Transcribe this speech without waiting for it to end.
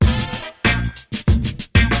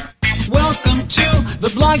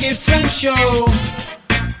Target Friend Show.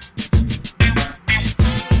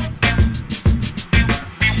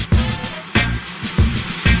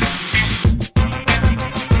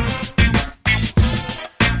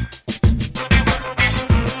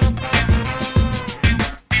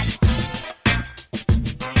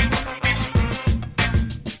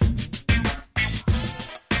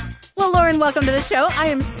 Well, Lauren, welcome to the show. I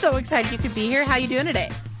am so excited you could be here. How are you doing today?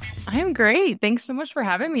 I'm great. Thanks so much for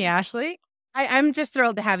having me, Ashley. I'm just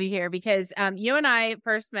thrilled to have you here because you and I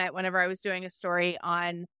first met whenever I was doing a story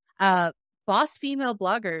on boss female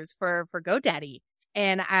bloggers for GoDaddy.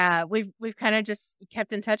 And we've kind of just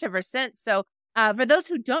kept in touch ever since. So for those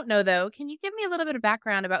who don't know, though, can you give me a little bit of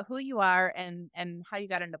background about who you are and how you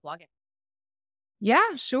got into blogging?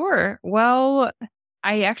 Yeah, sure. Well,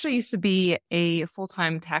 I actually used to be a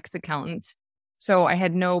full-time tax accountant. So I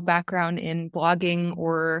had no background in blogging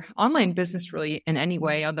or online business really in any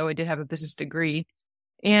way, although I did have a business degree.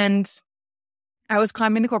 And I was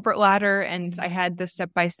climbing the corporate ladder and I had the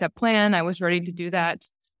step-by-step plan. I was ready to do that.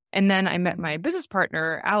 And then I met my business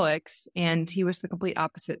partner, Alex, and he was the complete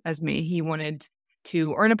opposite as me. He wanted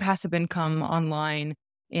to earn a passive income online.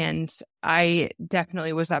 And I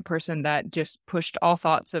definitely was that person that just pushed all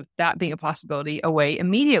thoughts of that being a possibility away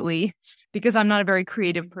immediately because I'm not a very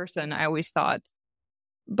creative person, I always thought.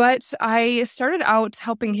 But I started out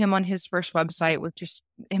helping him on his first website with just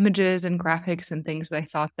images and graphics and things that I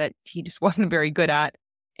thought that he just wasn't very good at.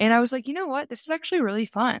 And I was like, you know what? This is actually really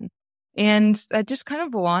fun. And that just kind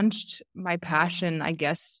of launched my passion, I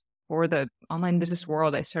guess, for the online business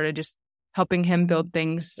world. I started just helping him build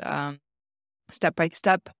things step by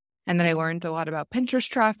step. And then I learned a lot about Pinterest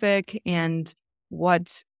traffic and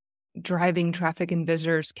what driving traffic and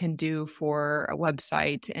visitors can do for a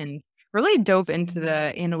website, and really dove into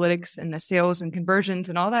the analytics and the sales and conversions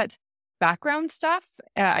and all that background stuff.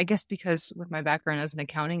 I guess because with my background as an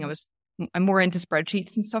accounting, I'm more into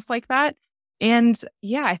spreadsheets and stuff like that. And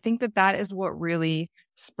yeah, I think that is what really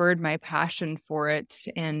spurred my passion for it.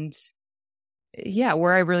 And yeah,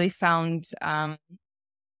 where I really found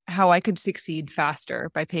how I could succeed faster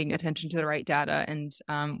by paying attention to the right data, and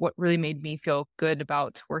what really made me feel good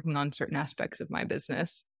about working on certain aspects of my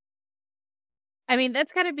business. I mean,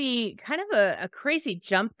 that's got to be kind of a crazy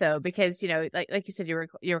jump, though, because, like you said,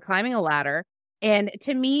 you were climbing a ladder. And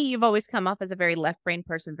to me, you've always come off as a very left brain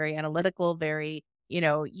person, very analytical, very,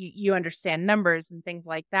 you understand numbers and things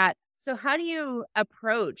like that. So how do you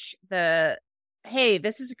approach hey,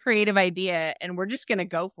 this is a creative idea and we're just going to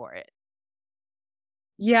go for it?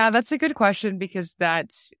 Yeah, that's a good question because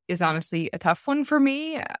that is honestly a tough one for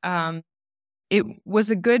me.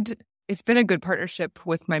 It's been a good partnership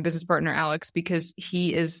with my business partner, Alex, because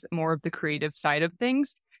he is more of the creative side of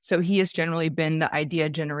things. So he has generally been the idea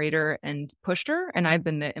generator and pusher, and I've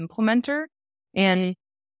been the implementer. And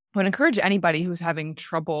I would encourage anybody who's having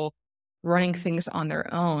trouble running things on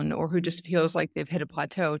their own or who just feels like they've hit a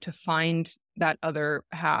plateau to find that other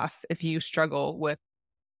half if you struggle with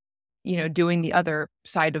doing the other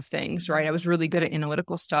side of things, right? I was really good at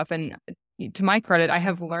analytical stuff. And to my credit, I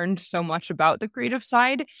have learned so much about the creative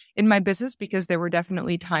side in my business because there were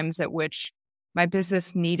definitely times at which my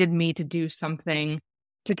business needed me to do something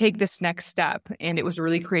to take this next step. And it was a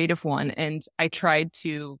really creative one. And I tried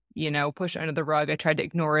to, push under the rug. I tried to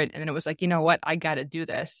ignore it. And then it was like, you know what? I got to do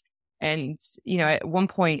this. And, at one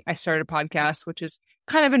point I started a podcast, which has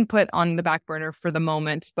kind of been put on the back burner for the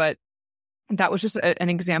moment, but that was just an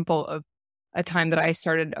example of a time that I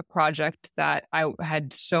started a project that I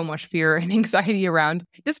had so much fear and anxiety around,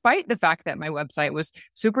 despite the fact that my website was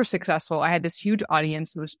super successful. I had this huge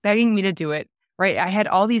audience who was begging me to do it, right? I had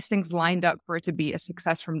all these things lined up for it to be a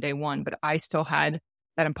success from day one, but I still had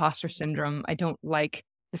that imposter syndrome. I don't like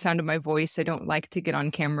the sound of my voice. I don't like to get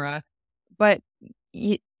on camera, but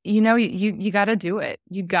you got to do it.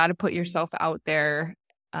 You got to put yourself out there.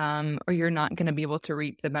 Or you're not going to be able to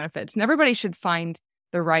reap the benefits. And everybody should find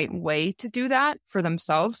the right way to do that for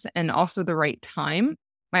themselves and also the right time.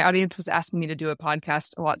 My audience was asking me to do a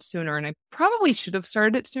podcast a lot sooner, and I probably should have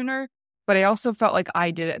started it sooner, but I also felt like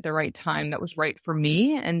I did it at the right time that was right for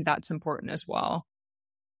me, and that's important as well.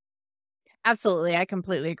 Absolutely. I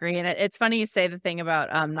completely agree. And it's funny you say the thing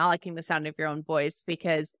about not liking the sound of your own voice,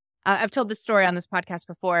 because I've told this story on this podcast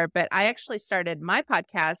before, but I actually started my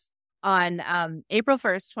podcast on April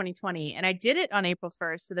 1st, 2020. And I did it on April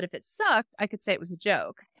 1st so that if it sucked, I could say it was a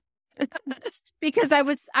joke. Because I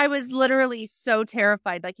was literally so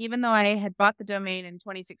terrified. Like, even though I had bought the domain in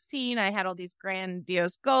 2016, I had all these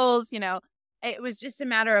grandiose goals, it was just a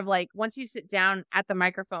matter of like, once you sit down at the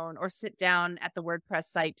microphone or sit down at the WordPress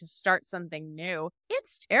site to start something new,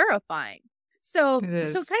 it's terrifying. So kind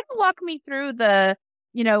of walk me through the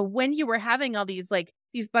when you were having all these like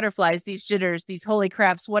these butterflies, these jitters, these holy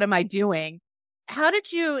craps, what am I doing? How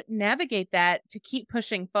did you navigate that to keep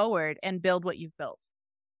pushing forward and build what you've built?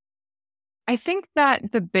 I think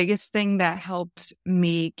that the biggest thing that helped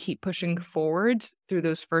me keep pushing forward through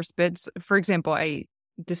those first bits, for example, I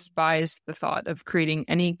despise the thought of creating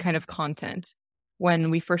any kind of content.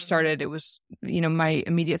 When we first started, it was, my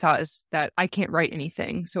immediate thought is that I can't write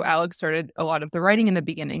anything. So Alex started a lot of the writing in the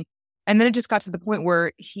beginning. And then it just got to the point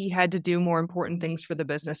where he had to do more important things for the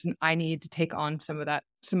business, and I needed to take on some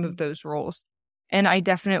of those roles. And I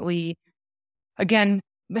definitely, again,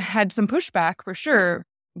 had some pushback for sure.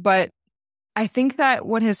 But I think that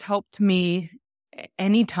what has helped me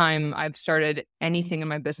anytime I've started anything in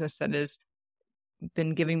my business that has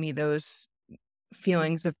been giving me those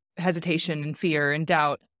feelings of hesitation and fear and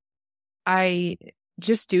doubt, I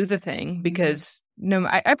just do the thing because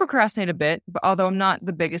I procrastinate a bit, but although I'm not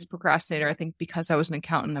the biggest procrastinator, I think because I was an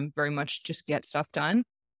accountant, I'm very much just get stuff done.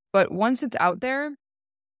 But once it's out there,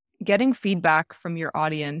 getting feedback from your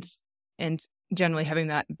audience and generally having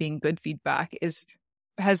that being good feedback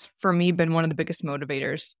has for me been one of the biggest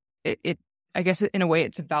motivators. I guess in a way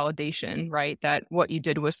it's a validation, right? That what you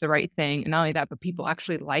did was the right thing. And not only that, but people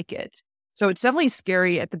actually like it. So it's definitely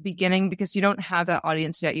scary at the beginning because you don't have that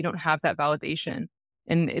audience yet. You don't have that validation.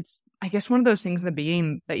 And it's, I guess, one of those things in the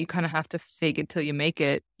beginning that you kind of have to fake it till you make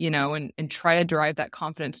it, and try to drive that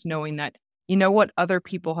confidence, knowing that, what other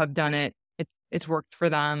people have done it's worked for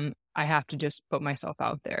them. I have to just put myself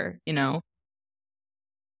out there.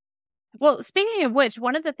 Well, speaking of which,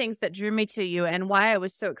 one of the things that drew me to you and why I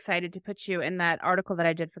was so excited to put you in that article that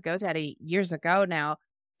I did for GoDaddy years ago now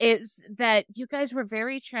is that you guys were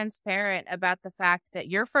very transparent about the fact that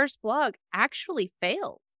your first blog actually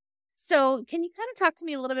failed. So can you kind of talk to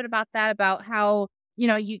me a little bit about that, about how,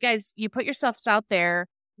 you guys, you put yourselves out there,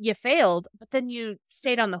 you failed, but then you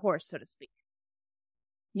stayed on the horse, so to speak.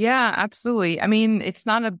 Yeah, absolutely. I mean, it's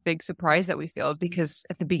not a big surprise that we failed because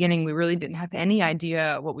at the beginning, we really didn't have any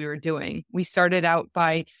idea what we were doing. We started out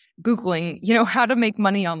by Googling, how to make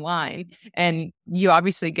money online. And you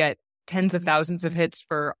obviously get tens of thousands of hits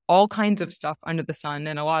for all kinds of stuff under the sun.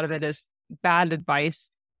 And a lot of it is bad advice.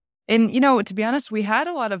 And, to be honest, we had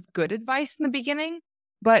a lot of good advice in the beginning,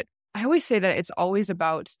 but I always say that it's always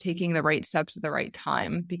about taking the right steps at the right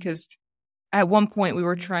time, because at one point we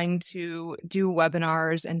were trying to do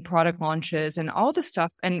webinars and product launches and all this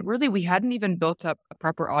stuff. And really, we hadn't even built up a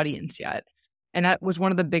proper audience yet. And that was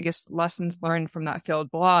one of the biggest lessons learned from that failed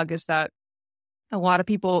blog, is that a lot of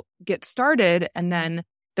people get started and then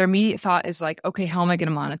their immediate thought is like, okay, how am I going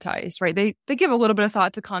to monetize? Right? They give a little bit of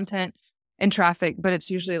thought to content and traffic, but it's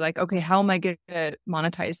usually like, okay, how am I going to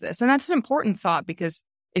monetize this? And that's an important thought, because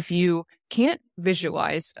if you can't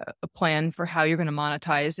visualize a plan for how you're going to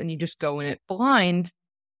monetize and you just go in it blind,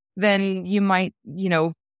 then you might,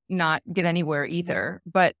 not get anywhere either.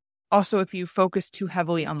 But also, if you focus too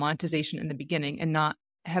heavily on monetization in the beginning and not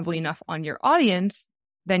heavily enough on your audience,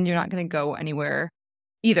 then you're not going to go anywhere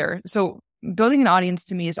either. So building an audience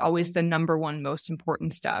to me is always the number one most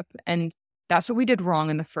important step. And that's what we did wrong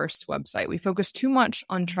in the first website. We focused too much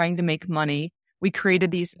on trying to make money. We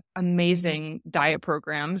created these amazing diet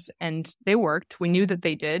programs and they worked. We knew that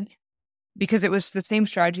they did because it was the same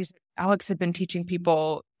strategies Alex had been teaching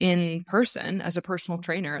people in person as a personal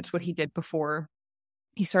trainer. It's what he did before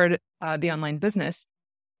he started the online business.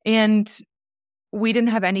 And we didn't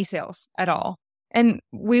have any sales at all. And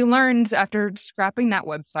we learned after scrapping that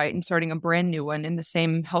website and starting a brand new one in the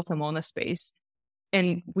same health and wellness space.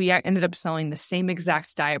 And we ended up selling the same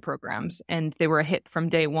exact diet programs, and they were a hit from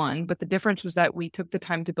day one. But the difference was that we took the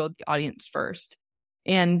time to build the audience first.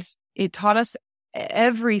 And it taught us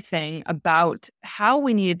everything about how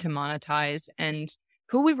we needed to monetize and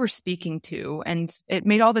who we were speaking to. And it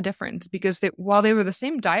made all the difference, because while they were the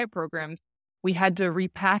same diet programs, we had to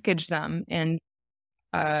repackage them and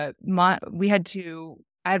we had to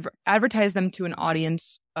advertise them to an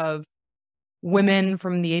audience of women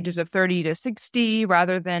from the ages of 30 to 60,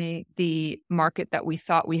 rather than the market that we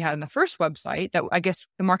thought we had in the first website, that I guess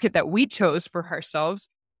the market that we chose for ourselves,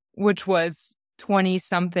 which was 20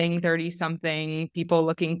 something, 30 something people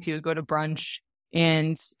looking to go to brunch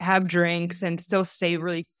and have drinks and still stay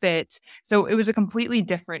really fit. So it was a completely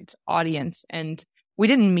different audience. And we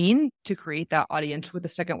didn't mean to create that audience with a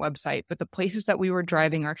second website, but the places that we were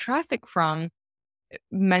driving our traffic from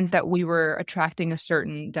meant that we were attracting a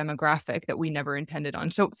certain demographic that we never intended on.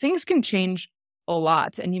 So things can change a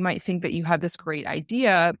lot. And you might think that you have this great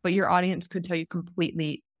idea, but your audience could tell you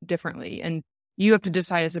completely differently. And you have to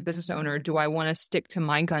decide as a business owner, do I want to stick to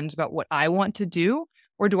my guns about what I want to do?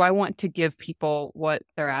 or do I want to give people what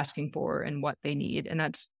they're asking for and what they need? And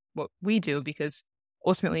that's what we do, because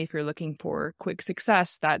ultimately, if you're looking for quick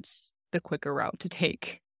success, that's the quicker route to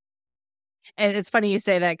take. And it's funny you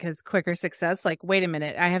say that, because quicker success, like, wait a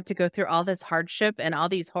minute, I have to go through all this hardship and all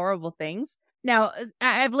these horrible things. Now,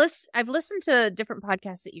 I've listened to different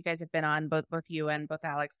podcasts that you guys have been on, both you and both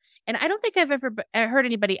Alex, and I don't think I've ever heard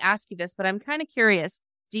anybody ask you this, but I'm kind of curious.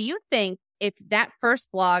 Do you think if that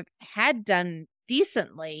first blog had done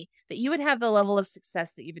decently, that you would have the level of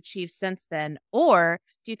success that you've achieved since then, or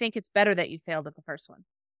do you think it's better that you failed at the first one?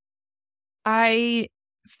 I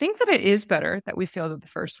think that it is better that we failed at the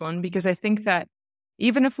first one, because I think that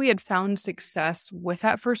even if we had found success with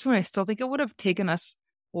that first one, I still think it would have taken us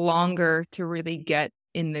longer to really get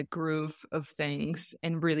in the groove of things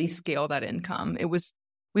and really scale that income.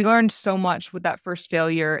 We learned so much with that first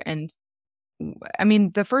failure. And I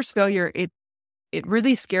mean, the first failure, it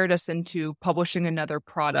really scared us into publishing another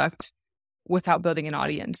product without building an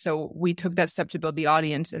audience. So we took that step to build the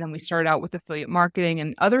audience, and then we started out with affiliate marketing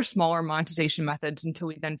and other smaller monetization methods until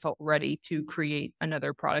we then felt ready to create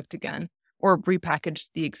another product again or repackage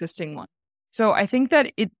the existing one. So I think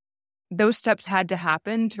that those steps had to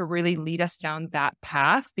happen to really lead us down that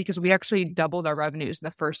path, because we actually doubled our revenues in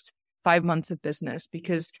the first 5 months of business,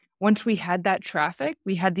 because once we had that traffic,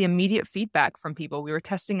 we had the immediate feedback from people. We were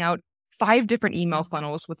testing out 5 different email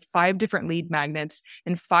funnels with 5 different lead magnets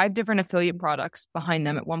and 5 different affiliate products behind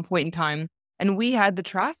them at one point in time. And we had the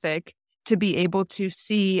traffic to be able to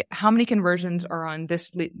see how many conversions are on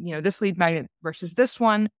this lead magnet versus this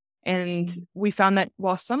one. And we found that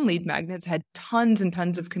while some lead magnets had tons and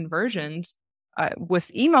tons of conversions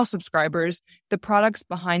with email subscribers, the products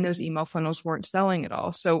behind those email funnels weren't selling at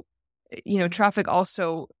all. So, traffic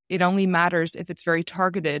also, it only matters if it's very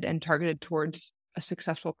targeted and targeted towards a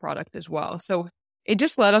successful product as well. So it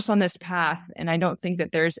just led us on this path. And I don't think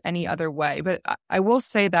that there's any other way. But I will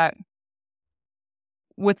say that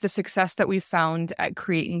with the success that we found at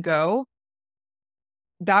Create and Go,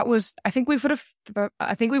 I think we would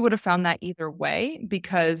have found that either way,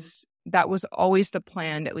 because that was always the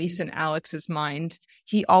plan, at least in Alex's mind.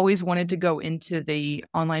 He always wanted to go into the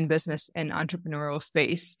online business and entrepreneurial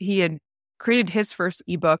space. He had created his first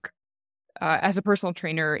ebook as a personal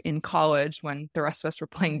trainer in college when the rest of us were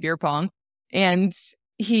playing beer pong. And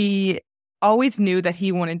he always knew that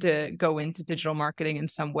he wanted to go into digital marketing in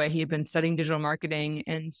some way. He had been studying digital marketing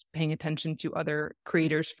and paying attention to other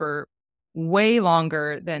creators for way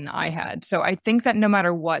longer than I had. So I think that no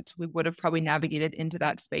matter what, we would have probably navigated into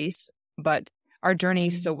that space, but our journey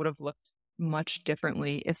still would have looked much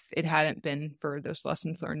differently if it hadn't been for those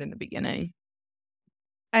lessons learned in the beginning.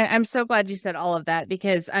 I'm so glad you said all of that,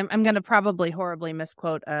 because I'm going to probably horribly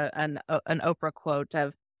misquote an Oprah quote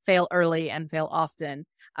of "fail early and fail often,"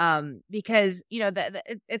 because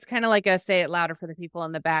it's kind of like a say it louder for the people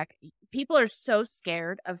in the back. People are so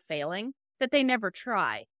scared of failing that they never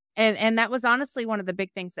try. And that was honestly one of the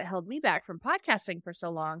big things that held me back from podcasting for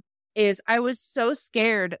so long, is I was so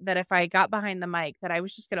scared that if I got behind the mic that I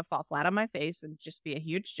was just going to fall flat on my face and just be a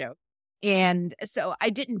huge joke. And so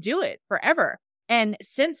I didn't do it forever. And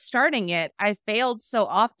since starting it, I failed so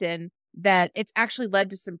often that it's actually led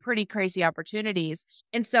to some pretty crazy opportunities.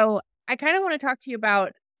 And so I kind of want to talk to you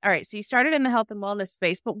about, all right, so you started in the health and wellness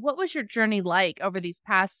space, but what was your journey like over these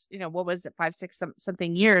past, what was it, 5, 6,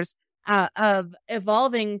 something years of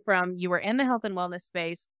evolving from, you were in the health and wellness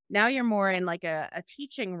space, now you're more in like a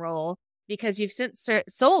teaching role, because you've since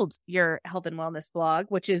sold your health and wellness blog,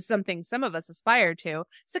 which is something some of us aspire to.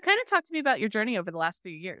 So kind of talk to me about your journey over the last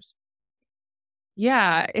few years.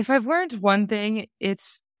 Yeah, if I've learned one thing,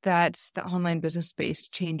 it's that the online business space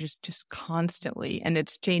changes just constantly, and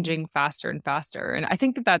it's changing faster and faster. And I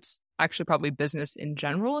think that that's actually probably business in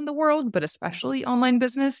general in the world, but especially online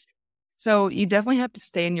business. So you definitely have to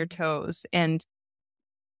stay on your toes. And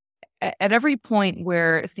at every point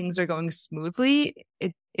where things are going smoothly,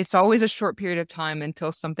 it's always a short period of time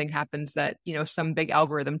until something happens that, some big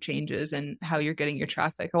algorithm changes and how you're getting your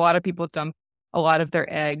traffic. A lot of people dump a lot of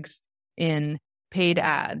their eggs in paid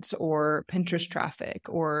ads or Pinterest traffic,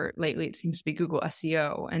 or lately it seems to be Google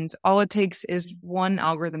SEO. And all it takes is one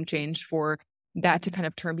algorithm change for that to kind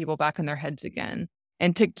of turn people back on their heads again.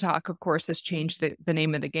 And TikTok, of course, has changed the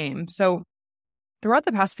name of the game. So throughout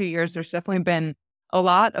the past few years, there's definitely been a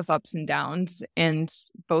lot of ups and downs, and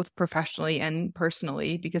both professionally and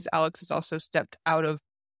personally, because Alex has also stepped out of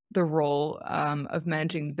the role of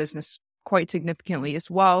managing the business quite significantly as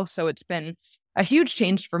well. So it's been a huge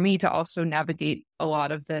change for me to also navigate a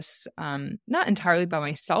lot of this, not entirely by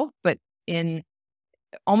myself, but in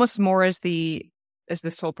almost more as the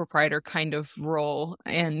sole proprietor kind of role.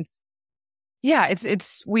 And Yeah,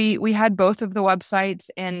 we had both of the websites,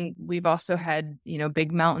 and we've also had,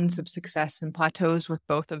 big mountains of success and plateaus with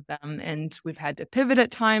both of them. And we've had to pivot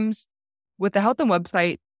at times with the health and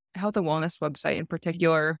wellness website in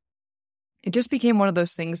particular. It just became one of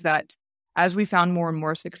those things that as we found more and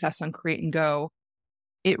more success on Create and Go,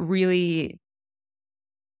 it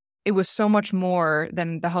was so much more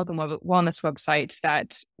than the health and wellness websites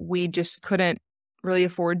that we just couldn't really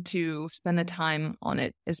afford to spend the time on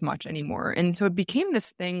it as much anymore. And so it became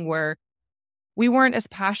this thing where we weren't as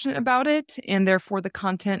passionate about it, and therefore the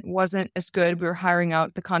content wasn't as good. We were hiring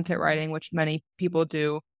out the content writing, which many people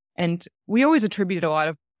do. And we always attributed a lot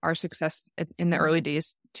of our success in the early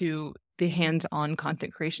days to the hands-on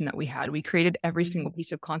content creation that we had. We created every single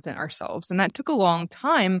piece of content ourselves, and that took a long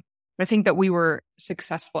time, but I think that we were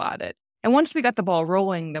successful at it. And once we got the ball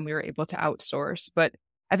rolling, then we were able to outsource. But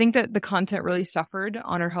I think that the content really suffered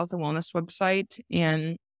on our health and wellness website,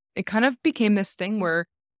 and it kind of became this thing where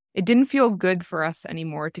it didn't feel good for us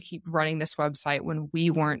anymore to keep running this website when we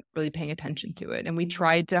weren't really paying attention to it. And we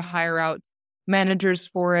tried to hire out managers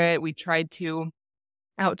for it. We tried to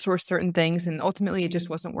outsource certain things, and ultimately it just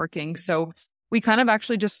wasn't working. So we kind of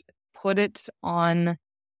actually just put it on,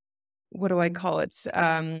 what do I call it?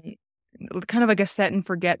 Kind of like a set and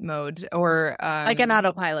forget mode, or like an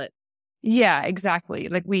autopilot. Yeah, exactly.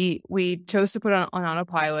 Like we chose to put on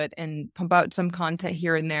autopilot and pump out some content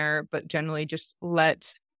here and there, but generally just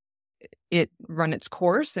let it run its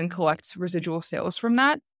course and collect residual sales from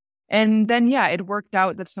that. And then, yeah, it worked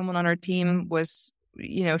out that someone on our team was,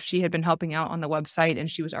 she had been helping out on the website and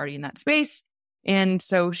she was already in that space. And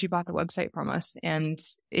so she bought the website from us, and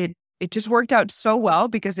it just worked out so well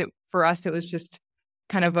because for us, it was just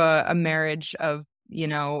kind of a marriage of,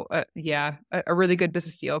 a really good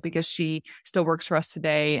business deal, because she still works for us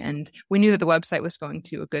today. And we knew that the website was going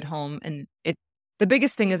to a good home. And the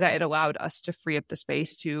biggest thing is that it allowed us to free up the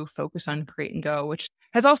space to focus on Create and Go, which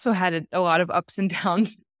has also had a lot of ups and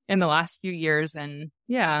downs in the last few years. And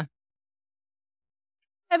yeah.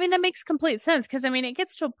 I mean, that makes complete sense, because I mean, it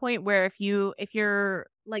gets to a point where if you're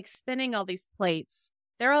like spinning all these plates,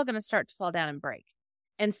 they're all going to start to fall down and break.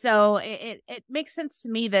 And so it makes sense to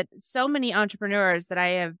me that so many entrepreneurs that I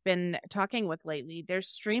have been talking with lately, they're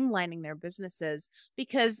streamlining their businesses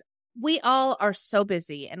because we all are so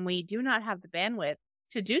busy and we do not have the bandwidth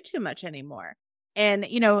to do too much anymore. And,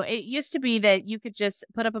 it used to be that you could just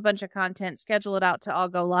put up a bunch of content, schedule it out to all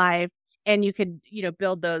go live, and you could,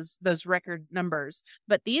 build those record numbers.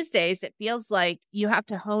 But these days it feels like you have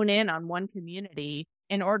to hone in on one community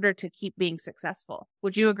in order to keep being successful.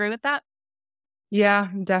 Would you agree with that? Yeah,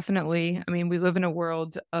 definitely. I mean, we live in a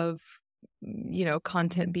world of,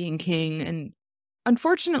 content being king. And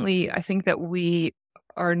unfortunately, I think that we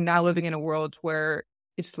are now living in a world where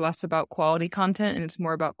it's less about quality content and it's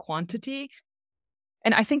more about quantity.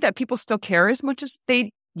 And I think that people still care as much as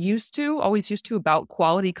they always used to, about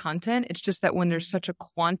quality content. It's just that when there's such a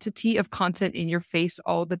quantity of content in your face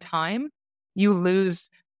all the time, you lose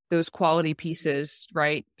those quality pieces,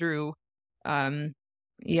 right? Through, through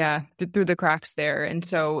the cracks there. And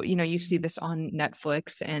so, you see this on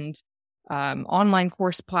Netflix and online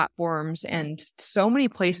course platforms and so many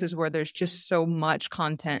places where there's just so much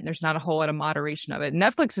content. There's not a whole lot of moderation of it.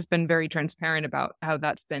 Netflix has been very transparent about how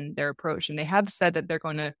that's been their approach. And they have said that they're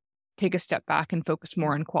going to take a step back and focus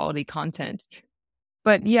more on quality content.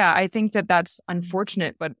 But yeah, I think that that's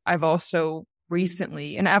unfortunate. But I've also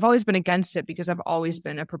recently, and I've always been against it because I've always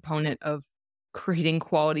been a proponent of creating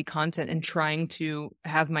quality content and trying to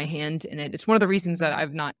have my hand in it. It's one of the reasons that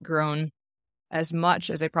I've not grown as much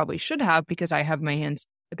as I probably should have, because I have my hands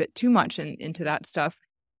a bit too much into that stuff.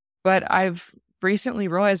 But I've recently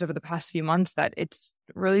realized over the past few months that it's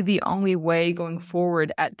really the only way going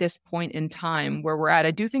forward at this point in time where we're at.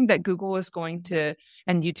 I do think that Google is going to,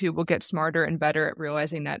 and YouTube will get smarter and better at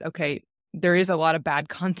realizing that, okay, there is a lot of bad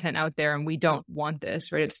content out there and we don't want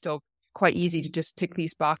this, right? It's still quite easy to just tick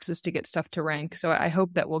these boxes to get stuff to rank. So I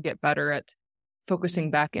hope that we'll get better at focusing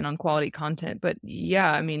back in on quality content. But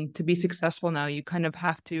yeah, I mean, to be successful now, you kind of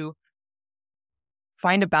have to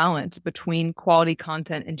find a balance between quality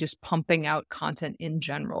content and just pumping out content in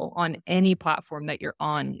general on any platform that you're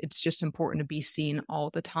on. It's just important to be seen all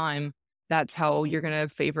the time. That's how you're going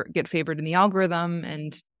to get favored in the algorithm.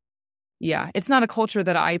 And yeah, it's not a culture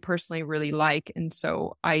that I personally really like. And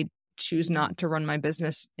so I choose not to run my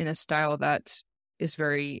business in a style that is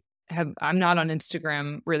I'm not on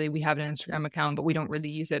Instagram, really. We have an Instagram account, but we don't really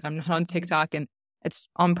use it. I'm not on TikTok, and it's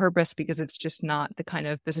on purpose because it's just not the kind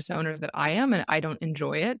of business owner that I am, and I don't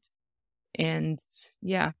enjoy it. And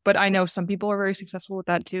yeah, but I know some people are very successful with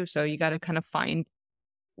that too. So you got to kind of find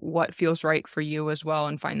what feels right for you as well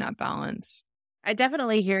and find that balance. I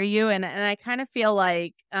definitely hear you. And I kind of feel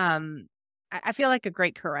like, I feel like a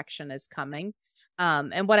great correction is coming.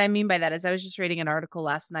 And what I mean by that is I was just reading an article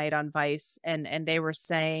last night on Vice, and they were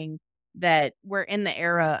saying that we're in the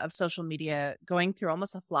era of social media going through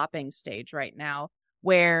almost a flopping stage right now,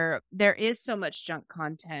 where there is so much junk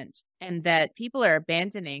content and that people are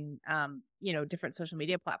abandoning, different social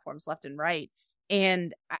media platforms left and right.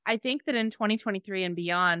 And I think that in 2023 and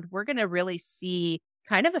beyond, we're going to really see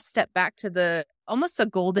kind of a step back to the almost the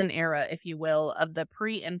golden era, if you will, of the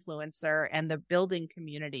pre-influencer and the building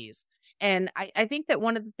communities. And I think that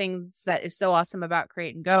one of the things that is so awesome about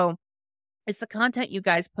Create and Go is the content you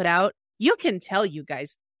guys put out. You can tell you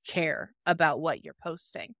guys care about what you're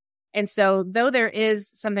posting. And so though there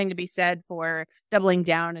is something to be said for doubling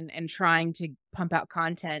down and trying to pump out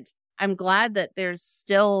content, I'm glad that there's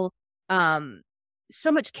still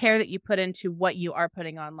so much care that you put into what you are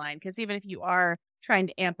putting online. Because even if you are trying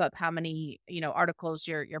to amp up how many, articles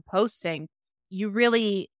you're posting, you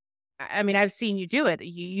really, I mean, I've seen you do it.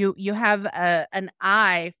 You have an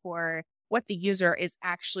eye for what the user is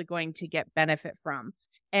actually going to get benefit from.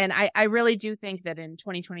 And I really do think that in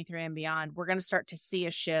 2023 and beyond, we're going to start to see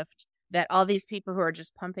a shift that all these people who are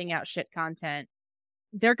just pumping out shit content,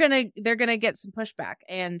 they're going to get some pushback.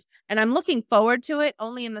 And I'm looking forward to it,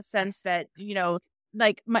 only in the sense that,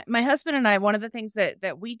 like my husband and I, one of the things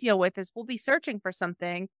that we deal with is we'll be searching for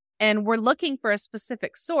something and we're looking for a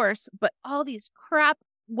specific source, but all these crap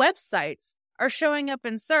websites are showing up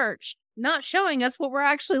in search, not showing us what we're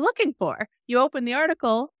actually looking for. You open the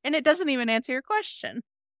article and it doesn't even answer your question.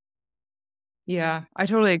 Yeah, I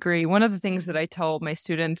totally agree. One of the things that I tell my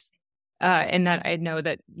students, and that I know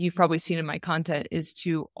that you've probably seen in my content, is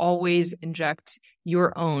to always inject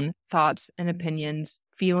your own thoughts and opinions,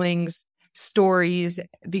 feelings, stories,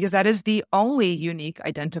 because that is the only unique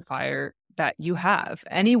identifier that you have.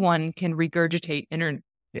 Anyone can regurgitate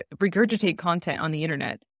content on the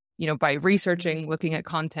internet, by researching, looking at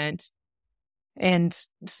content and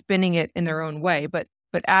spinning it in their own way. But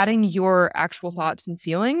adding your actual thoughts and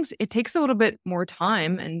feelings, it takes a little bit more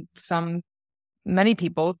time, and many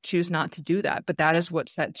people choose not to do that, but that is what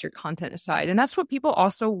sets your content aside. And that's what people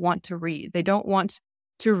also want to read. They don't want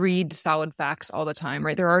to read solid facts all the time,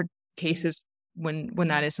 right? There are cases when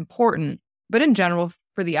that is important, but in general,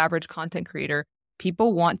 for the average content creator,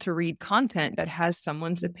 people want to read content that has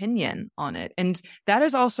someone's opinion on it. And that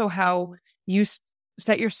is also how you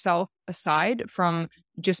set yourself aside from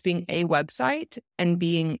just being a website and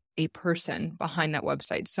being a person behind that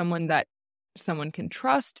website, someone that someone can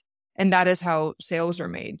trust. And that is how sales are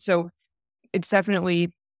made. So it's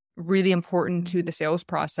definitely really important to the sales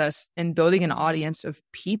process and building an audience of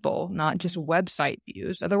people, not just website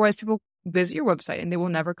views. Otherwise, people visit your website and they will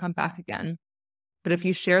never come back again. But if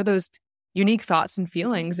you share those unique thoughts and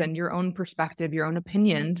feelings and your own perspective, your own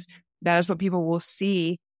opinions, that is what people will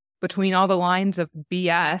see between all the lines of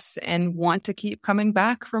BS and want to keep coming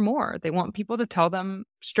back for more. They want people to tell them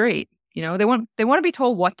straight. They want to be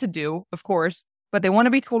told what to do, of course, but they want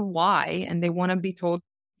to be told why, and they want to be told,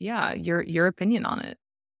 your opinion on it.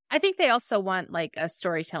 I think they also want like a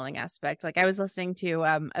storytelling aspect. Like I was listening to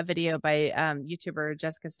a video by YouTuber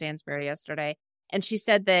Jessica Stansberry yesterday, and she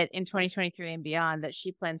said that in 2023 and beyond that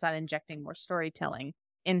she plans on injecting more storytelling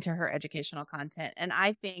into her educational content. And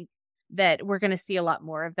I think that we're going to see a lot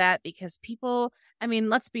more of that because people, I mean,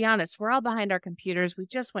 let's be honest, we're all behind our computers. We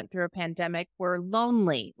just went through a pandemic. We're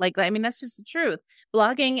lonely. That's just the truth.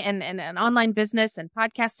 Blogging and online business and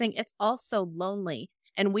podcasting, it's all so lonely.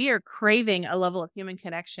 And we are craving a level of human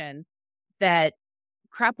connection that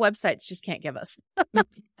crap websites just can't give us.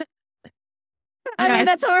 I mean,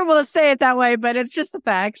 that's horrible to say it that way, but it's just the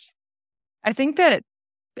facts. I think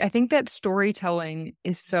that storytelling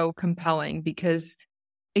is so compelling because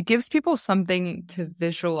it gives people something to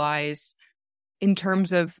visualize in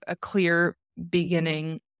terms of a clear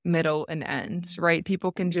beginning, middle, and end, right?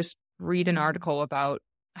 People can just read an article about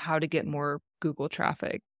how to get more Google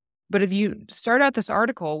traffic. But if you start out this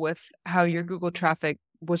article with how your Google traffic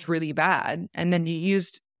was really bad, and then you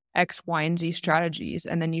used X, Y, and Z strategies,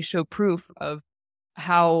 and then you show proof of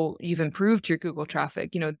how you've improved your Google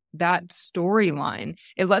traffic, that storyline,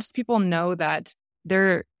 it lets people know that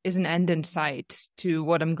there is an end in sight to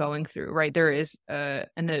what I'm going through, right? There is a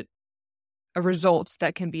result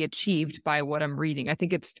that can be achieved by what I'm reading. I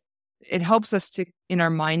think it helps us to, in our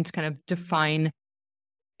minds, kind of define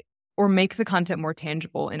or make the content more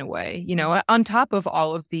tangible in a way, on top of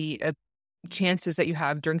all of the chances that you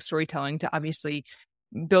have during storytelling to obviously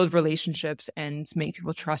build relationships and make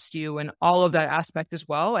people trust you and all of that aspect as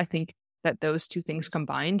well. I think that those two things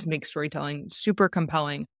combined make storytelling super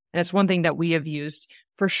compelling. And it's one thing that we have used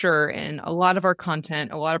for sure in a lot of our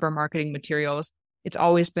content, a lot of our marketing materials. It's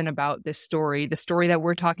always been about this story, the story that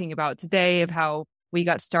we're talking about today of how we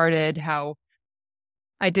got started, how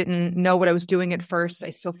I didn't know what I was doing at first.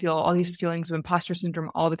 I still feel all these feelings of imposter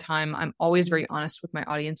syndrome all the time. I'm always very honest with my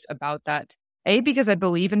audience about that. Because I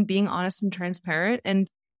believe in being honest and transparent, and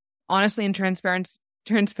honestly and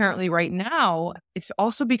transparently right now, it's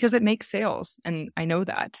also because it makes sales. And I know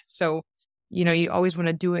that. So, you always want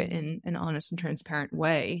to do it in an honest and transparent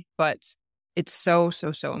way, but it's so,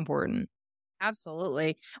 so, so important.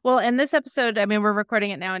 Absolutely. Well, in this episode, I mean, we're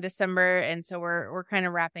recording it now in December, and so we're kind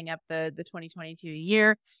of wrapping up the 2022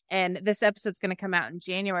 year, and this episode's going to come out in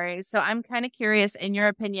January. So I'm kind of curious, in your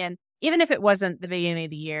opinion, even if it wasn't the beginning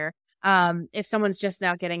of the year, if someone's just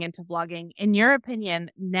now getting into blogging, in your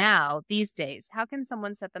opinion, now these days, how can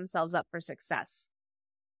someone set themselves up for success?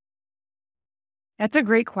 That's a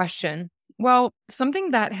great question. Well,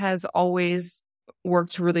 something that has always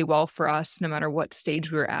worked really well for us, no matter what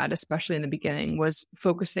stage we were at, especially in the beginning, was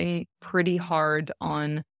focusing pretty hard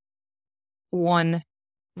on one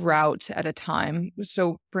route at a time.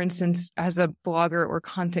 So, for instance, as a blogger or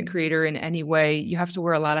content creator in any way, you have to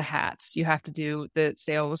wear a lot of hats. You have to do the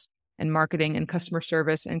sales and marketing and customer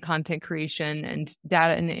service and content creation and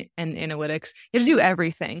data and analytics. You have to do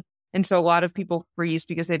everything. And so a lot of people freeze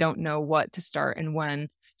because they don't know what to start and when.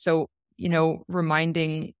 So,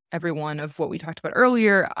 reminding everyone of what we talked about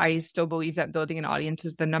earlier, I still believe that building an audience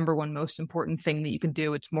is the number one most important thing that you can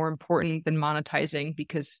do. It's more important than monetizing,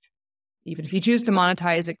 because even if you choose to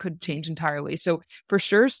monetize, it could change entirely. So for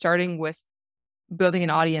sure, starting with building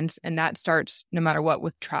an audience, and that starts no matter what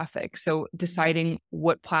with traffic. So deciding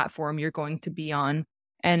what platform you're going to be on.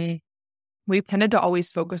 And we've tended to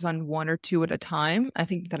always focus on one or two at a time. I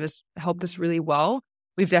think that has helped us really well.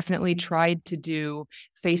 We've definitely tried to do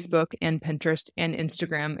Facebook and Pinterest and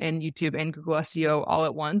Instagram and YouTube and Google SEO all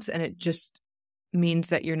at once. And it just means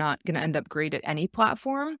that you're not going to end up great at any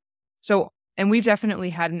platform. So, and we've definitely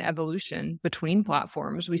had an evolution between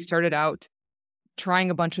platforms. We started out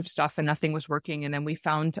trying a bunch of stuff and nothing was working. And then we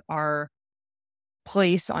found our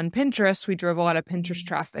place on Pinterest. We drove a lot of Pinterest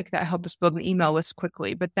traffic that helped us build an email list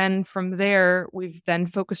quickly. But then from there, we've then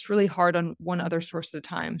focused really hard on one other source at a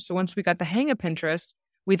time. So once we got the hang of Pinterest,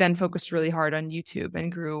 we then focused really hard on YouTube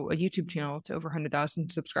and grew a YouTube channel to over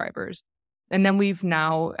 100,000 subscribers. And then we're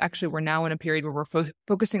now in a period where we're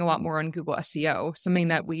focusing a lot more on Google SEO, something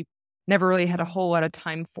that we never really had a whole lot of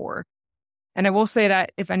time for. And I will say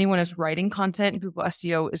that if anyone is writing content, Google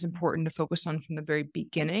SEO is important to focus on from the very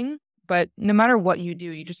beginning. But no matter what you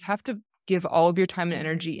do, you just have to give all of your time and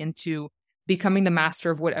energy into becoming the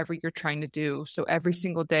master of whatever you're trying to do. So every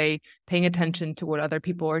single day, paying attention to what other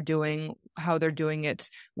people are doing, how they're doing it,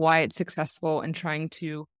 why it's successful, and trying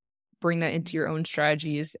to bring that into your own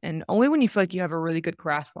strategies. And only when you feel like you have a really good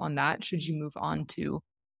grasp on that should you move on to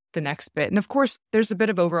the next bit. And of course, there's a bit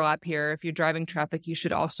of overlap here. If you're driving traffic, you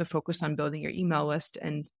should also focus on building your email list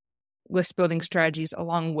and list building strategies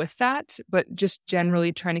along with that, but just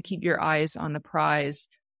generally trying to keep your eyes on the prize.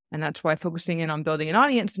 And that's why focusing in on building an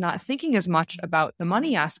audience, not thinking as much about the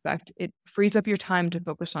money aspect, it frees up your time to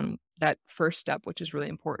focus on that first step, which is really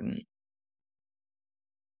important.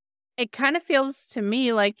 It kind of feels to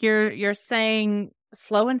me like you're saying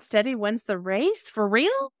slow and steady wins the race, for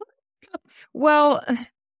real? Well,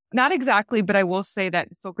 not exactly, but I will say that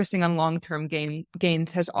focusing on long-term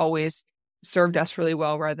gains has always served us really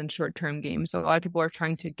well rather than short-term gains. So a lot of people are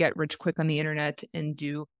trying to get rich quick on the internet and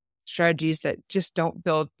do strategies that just don't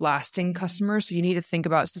build lasting customers. So you need to think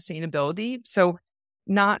about sustainability. So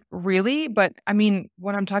not really, but I mean,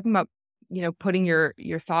 when I'm talking about, putting your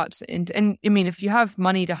thoughts into, and I mean, if you have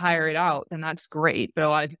money to hire it out, then that's great, but a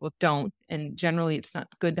lot of people don't. And generally it's not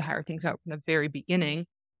good to hire things out from the very beginning.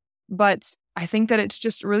 But I think that it's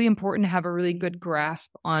just really important to have a really good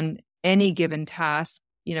grasp on any given task,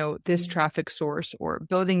 this traffic source or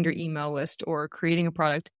building your email list or creating a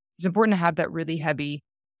product. It's important to have that really heavy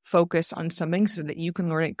focus on something so that you can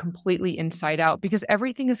learn it completely inside out, because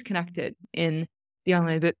everything is connected in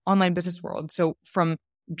the online business world. So from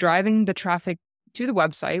driving the traffic to the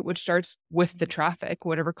website, which starts with the traffic,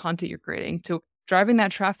 whatever content you're creating, to driving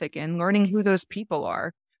that traffic in, learning who those people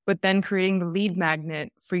are, but then creating the lead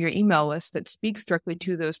magnet for your email list that speaks directly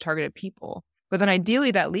to those targeted people. But then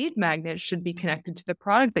ideally that lead magnet should be connected to the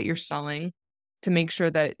product that you're selling to make sure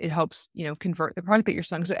that it helps, convert the product that you're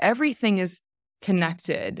selling. So everything is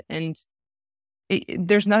connected, and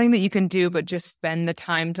there's nothing that you can do but just spend the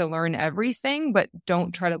time to learn everything, but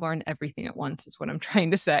don't try to learn everything at once is what I'm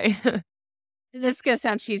trying to say. This is going to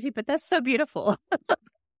sound cheesy, but that's so beautiful.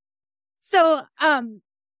 So,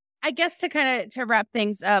 I guess to wrap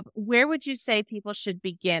things up, where would you say people should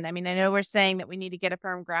begin? I mean, I know we're saying that we need to get a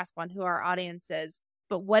firm grasp on who our audience is,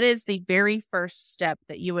 but what is the very first step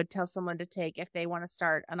that you would tell someone to take if they want to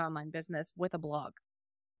start an online business with a blog?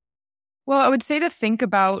 Well, I would say to think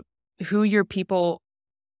about who you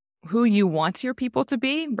want your people to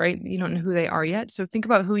be, right? You don't know who they are yet. So think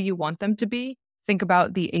about who you want them to be. Think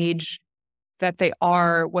about the age that they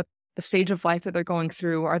are, what the stage of life that they're going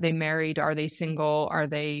through. Are they married? Are they single? Are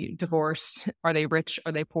they divorced? Are they rich?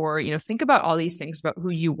 Are they poor? Think about all these things about who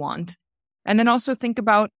you want. And then also think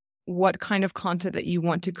about what kind of content that you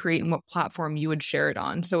want to create and what platform you would share it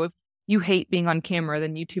on. So if you hate being on camera,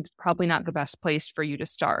 then YouTube's probably not the best place for you to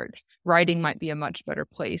start. Writing might be a much better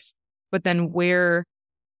place. But then where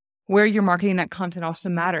you're marketing that content also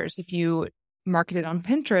matters. If you market it on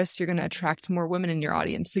Pinterest, you're going to attract more women in your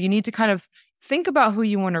audience. So you need to kind of think about who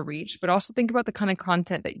you want to reach, but also think about the kind of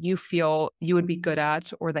content that you feel you would be good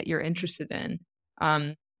at or that you're interested in.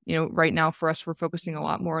 Right now for us, we're focusing a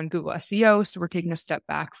lot more on Google SEO. So we're taking a step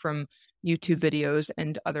back from YouTube videos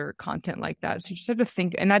and other content like that. So you just have to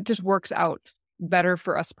think, and that just works out better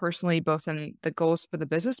for us personally, both in the goals for the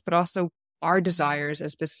business, but also our desires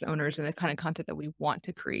as business owners and the kind of content that we want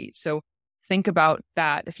to create. So think about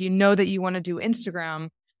that. If you know that you want to do Instagram,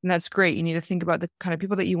 then that's great. You need to think about the kind of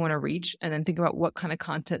people that you want to reach, and then think about what kind of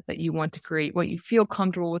content that you want to create, what you feel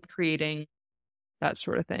comfortable with creating, that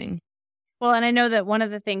sort of thing. Well, and I know that one of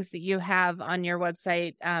the things that you have on your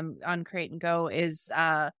website on Create and Go is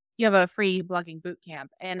you have a free blogging boot camp.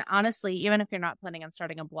 And honestly, even if you're not planning on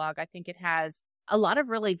starting a blog, I think it has a lot of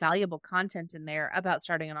really valuable content in there about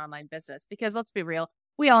starting an online business. Because let's be real,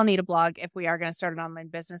 we all need a blog if we are going to start an online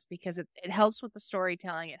business, because it helps with the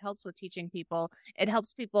storytelling. It helps with teaching people. It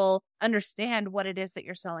helps people understand what it is that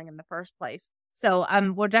you're selling in the first place. So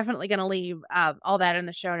we're definitely going to leave all that in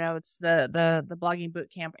the show notes, the blogging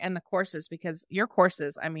boot camp and the courses, because your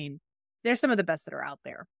courses, I mean, they're some of the best that are out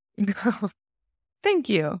there. Thank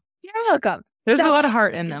you. You're welcome. There's a lot of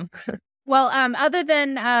heart in them. Well, other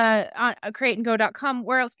than on createandgo.com,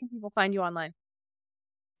 where else can people find you online?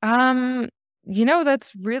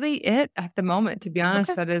 That's really it at the moment, to be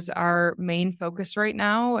honest. Okay. That is our main focus right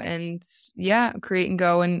now. And yeah, Create and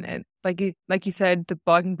Go. And like you said, the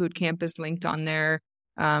blogging bootcamp is linked on there,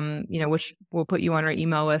 which will put you on our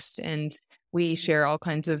email list. And we share all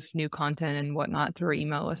kinds of new content and whatnot through our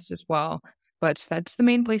email list as well. But that's the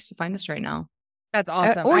main place to find us right now. That's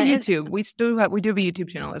awesome. Or YouTube. We do have a YouTube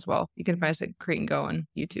channel as well. You can find us at Create and Go on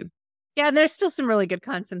YouTube. Yeah, and there's still some really good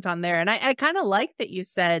content on there. And I kind of like that you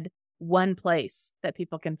said one place that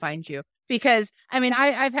people can find you, because I mean,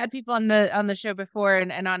 I've had people on the show before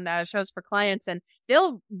and on shows for clients, and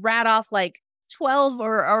they'll rat off like 12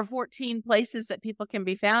 or 14 places that people can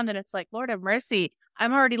be found. And it's like, Lord have mercy,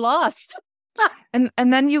 I'm already lost. And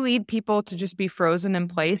then you lead people to just be frozen in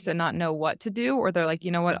place and not know what to do, or they're like,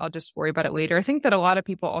 you know what, I'll just worry about it later. I think that a lot of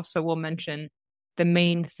people also will mention the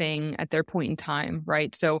main thing at their point in time,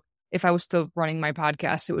 right? So if I was still running my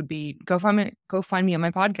podcast, it would be go find me on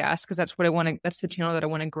my podcast, because that's what I want to, that's the channel that I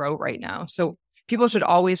want to grow right now. So people should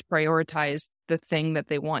always prioritize the thing that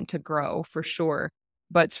they want to grow, for sure.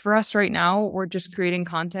 But for us right now, we're just creating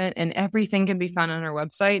content and everything can be found on our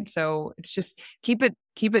website. So it's just keep it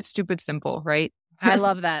stupid simple, right? I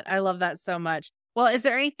love that. I love that so much. Well, is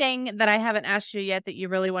there anything that I haven't asked you yet that you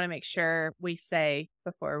really want to make sure we say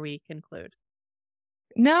before we conclude?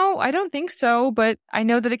 No, I don't think so. But I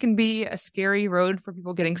know that it can be a scary road for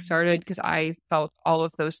people getting started, because I felt all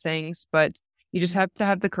of those things. But you just have to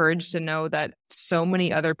have the courage to know that so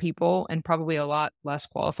many other people, and probably a lot less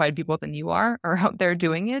qualified people than you are out there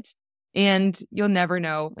doing it. And you'll never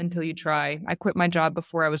know until you try. I quit my job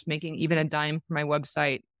before I was making even a dime for my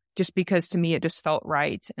website, just because to me it just felt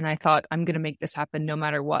right. And I thought, I'm going to make this happen no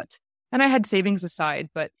matter what. And I had savings aside,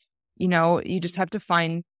 but you just have to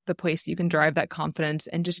find the place you can drive that confidence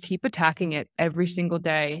and just keep attacking it every single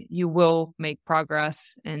day. You will make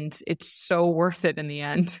progress, and it's so worth it in the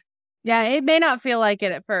end. Yeah, it may not feel like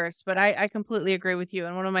it at first, but I completely agree with you.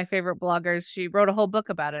 And one of my favorite bloggers, she wrote a whole book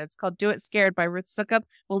about it. It's called Do It Scared by Ruth Sukup.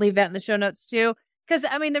 We'll leave that in the show notes too. Because,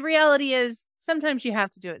 I mean, the reality is sometimes you have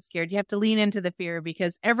to do it scared. You have to lean into the fear,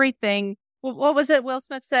 because everything, what was it Will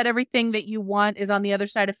Smith said? Everything that you want is on the other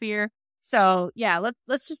side of fear. So yeah,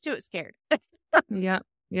 let's just do it scared. Yeah,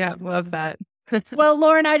 love that. Well,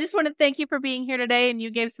 Lauren, I just want to thank you for being here today, and you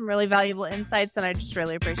gave some really valuable insights, and I just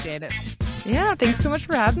really appreciate it. Yeah, thanks so much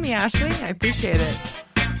for having me, Ashley. I appreciate it.